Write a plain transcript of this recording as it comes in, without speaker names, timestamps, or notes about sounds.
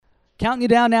Counting you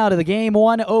down now to the Game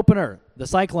 1 opener. The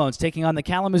Cyclones taking on the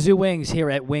Kalamazoo Wings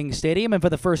here at Wings Stadium. And for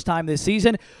the first time this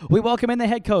season, we welcome in the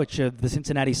head coach of the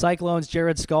Cincinnati Cyclones,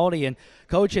 Jarrod Skalde. And,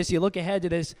 Coach, as you look ahead to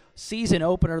this season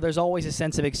opener, there's always a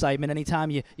sense of excitement.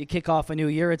 Anytime you kick off a new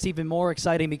year, it's even more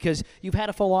exciting because you've had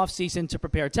a full off season to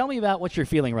prepare. Tell me about what you're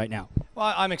feeling right now.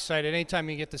 Well, I'm excited. Anytime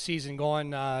you get the season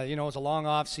going, it's a long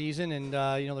off season, and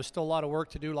there's still a lot of work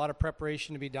to do, a lot of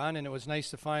preparation to be done, and it was nice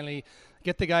to finally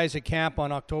get the guys at camp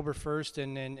on October 1st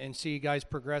and see guys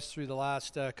progress through the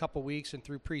last couple weeks and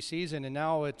through preseason, and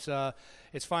now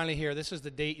it's finally here. This is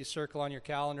the date you circle on your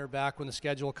calendar back when the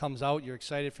schedule comes out. You're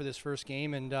excited for this first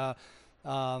game, and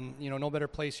no better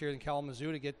place here than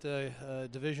Kalamazoo to get the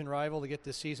division rival to get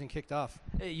this season kicked off.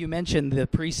 You mentioned the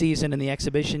preseason and the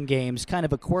exhibition games, kind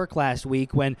of a quirk last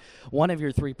week when one of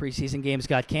your 3 preseason games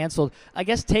got canceled. I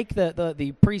guess take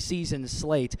the preseason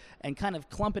slate and kind of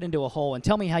clump it into a whole and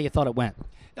tell me how you thought it went.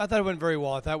 I thought it went very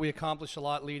well. I thought we accomplished a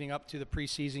lot leading up to the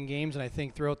preseason games, and I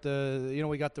think throughout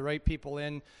we got the right people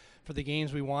in for the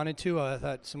games we wanted to. I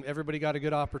thought everybody got a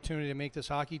good opportunity to make this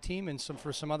hockey team, and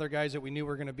for some other guys that we knew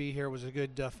were going to be here was a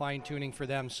good fine-tuning for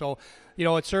them. So,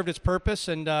 it served its purpose,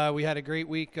 and we had a great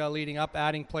week leading up,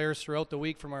 adding players throughout the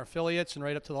week from our affiliates and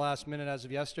right up to the last minute as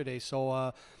of yesterday.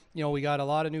 So, we got a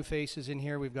lot of new faces in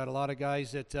here. We've got a lot of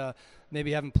guys that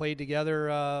maybe haven't played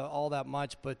together all that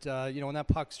much, but when that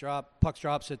puck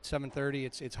drops at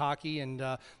 7:30, it's hockey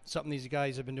and something these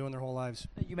guys have been doing their whole lives.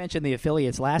 You mentioned the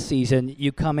affiliates last season.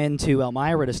 You come into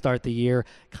Elmira to start the year,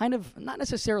 kind of not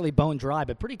necessarily bone dry,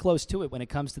 but pretty close to it when it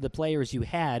comes to the players you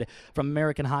had from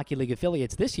American Hockey League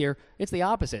affiliates. This year, it's the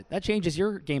opposite. That changes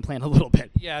your game plan a little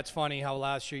bit. Yeah, it's funny how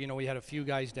last year, we had a few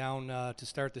guys down to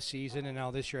start the season, and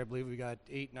now this year I believe we got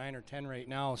 8, 9, or 10 right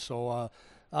now. So.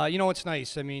 It's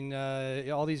nice. I mean,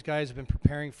 all these guys have been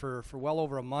preparing for well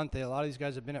over a month. A lot of these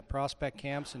guys have been at prospect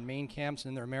camps and main camps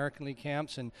and their American League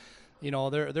camps, and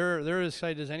they're as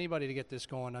excited as anybody to get this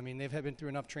going. I mean, they've been through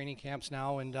enough training camps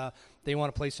now, and they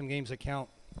want to play some games that count.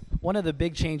 One of the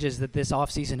big changes that this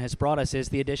offseason has brought us is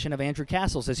the addition of Andrew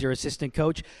Castles as your assistant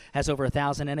coach. Has over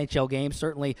 1,000 NHL games.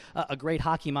 Certainly a great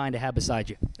hockey mind to have beside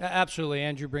you. Absolutely.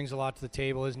 Andrew brings a lot to the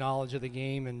table, his knowledge of the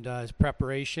game and his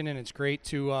preparation, and it's great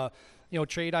to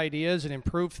trade ideas and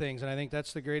improve things. And I think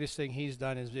that's the greatest thing he's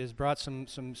done is brought some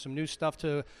new stuff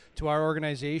to our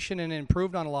organization and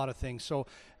improved on a lot of things. So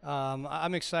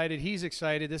I'm excited. He's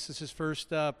excited. This is his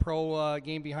first pro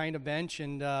game behind a bench,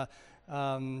 and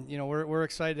we're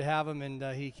excited to have him,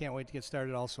 and he can't wait to get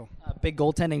started also. A big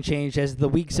goaltending change as the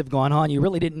weeks have gone on. You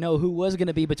really didn't know who was going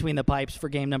to be between the pipes for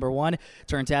game number 1.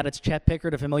 Turns out it's Chet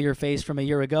Pickard, a familiar face from a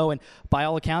year ago, and by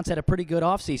all accounts had a pretty good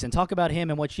offseason. Talk about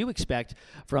him and what you expect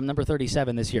from number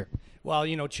 37 this year. Well,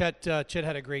 Chet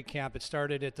had a great camp. It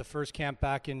started at the first camp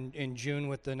back in June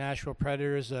with the Nashville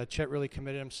Predators. Chet really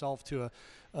committed himself to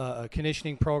a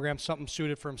conditioning program, something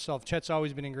suited for himself. Chet's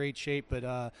always been in great shape, but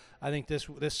I think this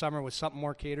summer was something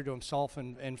more catered to himself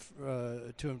and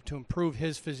to improve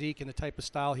his physique and the type of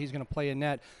style he's going to play in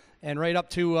net. And right up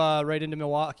to right into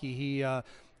Milwaukee,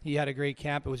 he had a great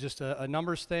camp. It was just a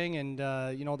numbers thing, and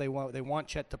they want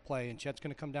Chet to play, and Chet's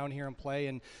going to come down here and play.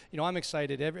 And I'm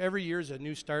excited. Every year is a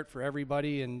new start for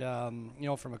everybody, and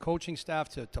from a coaching staff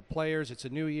to players, it's a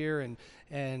new year, and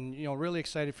really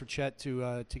excited for Chet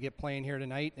to get playing here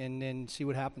tonight and see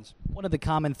what happens. One of the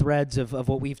common threads of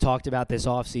what we've talked about this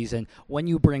offseason, when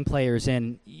you bring players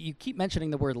in, you keep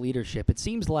mentioning the word leadership. It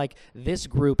seems like this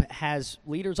group has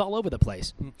leaders all over the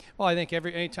place. Well, I think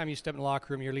anytime you step in the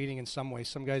locker room, you're leading in some way.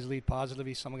 Some guys lead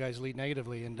positively, some guys lead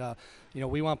negatively, and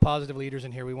we want positive leaders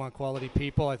in here. We want quality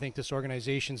people. I think this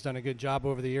organization's done a good job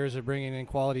over the years of bringing in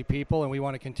quality people, and we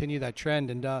want to continue that trend.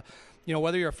 And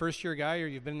whether you're a first-year guy or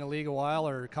you've been in the league a while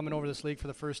or coming over this league for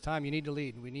the first time, you need to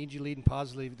lead. We need you leading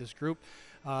positively with this group.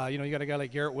 You got a guy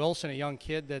like Garrett Wilson, a young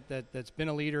kid that's been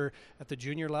a leader at the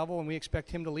junior level, and we expect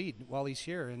him to lead while he's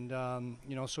here. And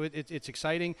so it's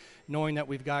exciting knowing that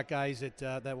we've got guys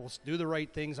that will do the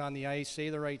right things on the ice, say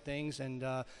the right things,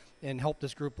 and help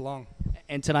this group along.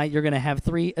 And tonight you're going to have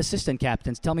 3 assistant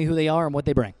captains. Tell me who they are and what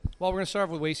they bring. Well, we're going to start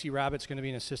with Wasey Rabbit's going to be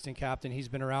an assistant captain. He's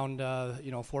been around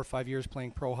 4 or 5 years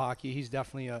playing pro hockey. He's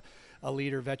definitely a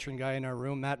leader, veteran guy in our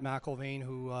room. Matt McIlvain,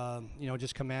 who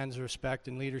just commands respect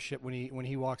and leadership when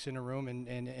he walks in a room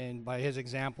and by his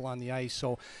example on the ice.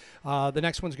 So the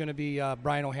next one's going to be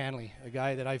Brian O'Hanley, a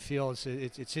guy that I feel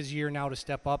it's his year now to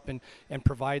step up and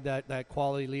provide that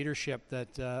quality leadership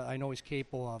that I know he's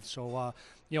capable of. So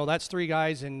that's 3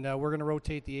 guys, and we're going to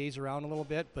rotate the A's around a little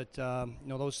bit, but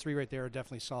those 3 right there are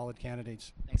definitely solid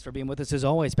candidates. Thanks for being with us as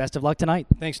always. Best of luck tonight.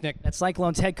 Thanks, Nick. That's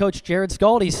Cyclones head coach Jarrod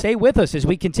Skalde. Stay with us as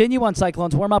we continue on on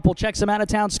Cyclones warm-up. We'll check some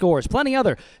out-of-town scores. Plenty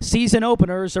other season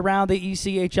openers around the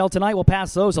ECHL tonight. We'll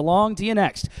pass those along to you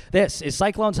next. This is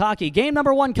Cyclones Hockey. Game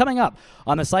number 1 coming up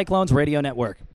on the Cyclones Radio Network.